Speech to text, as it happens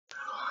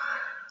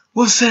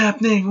What's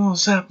happening?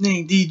 What's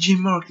happening? DJ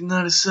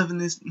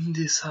Marc97 is in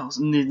this house.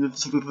 You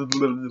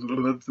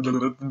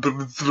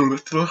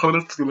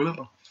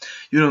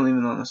don't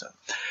even understand.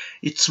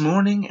 It's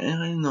morning,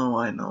 and I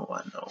know.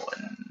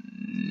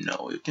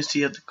 You can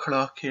see at the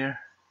clock here.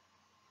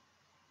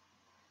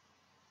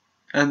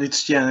 And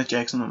it's Janet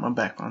Jackson on my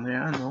background.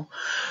 Yeah, I know.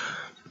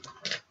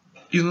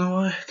 You know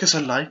why? Because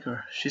I like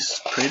her.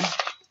 She's pretty.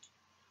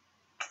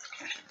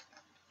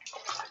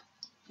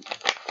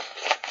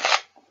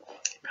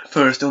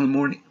 Thursday in the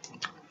morning.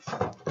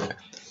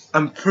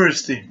 I'm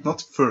thirsty,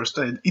 not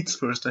Thursday. It's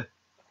Thursday.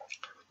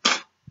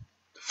 The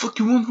fuck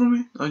you want from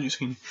me? I'm just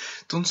kidding.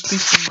 Don't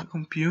speak on my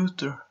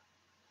computer.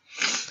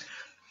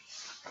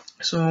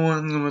 So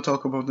I'm gonna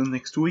talk about the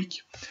next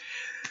week.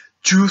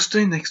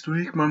 Tuesday next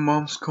week, my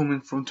mom's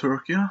coming from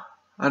Turkey.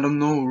 I don't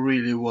know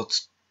really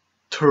what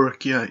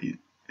Turkey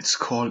it's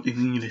called in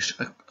English.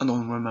 I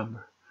don't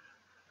remember.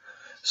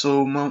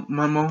 So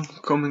my mom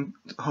coming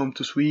home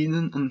to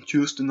Sweden on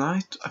Tuesday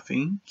night, I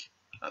think.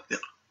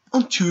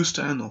 On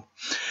Tuesday, I know.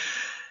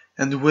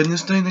 And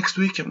Wednesday next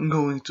week, I'm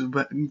going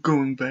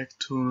back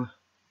to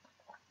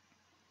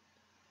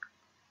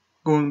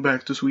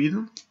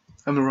Sweden.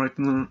 I'm right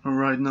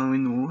now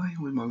in Norway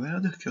with my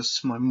dad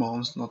because my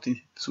mom's not in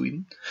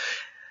Sweden.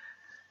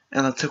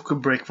 And I took a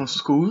break from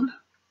school.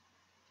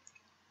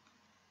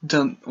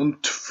 Then on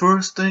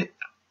Thursday,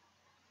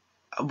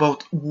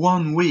 about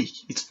 1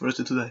 week, it's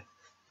Thursday today.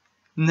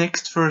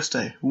 Next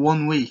Thursday,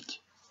 1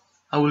 week,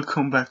 I will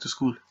come back to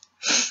school.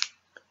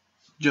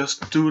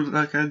 Just do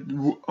like I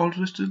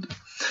always did.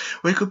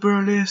 Wake up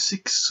early,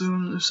 6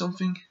 or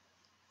something.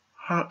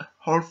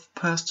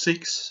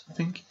 6:30, I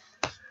think.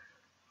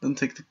 Then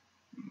take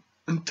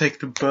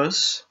the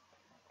bus.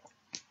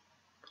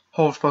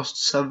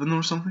 7:30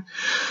 or something.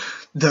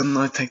 Then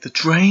I take the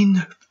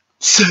train.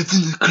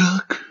 7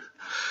 o'clock.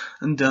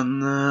 And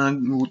then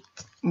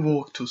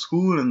walk to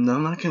school, and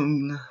then I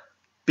can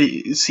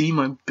see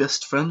my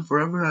best friend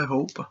forever. I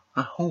hope.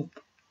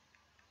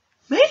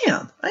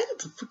 Man, I got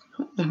the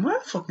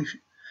fucking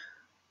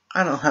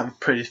I don't have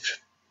pretty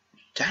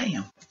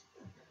damn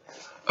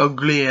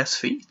ugly ass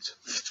feet.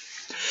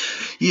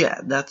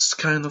 Yeah, that's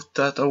kind of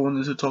that I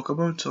wanted to talk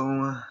about.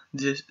 So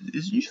this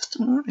is just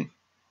the morning.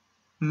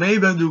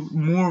 Maybe I'll do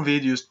more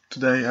videos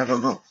today. I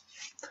don't know.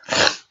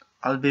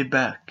 I'll be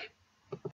back.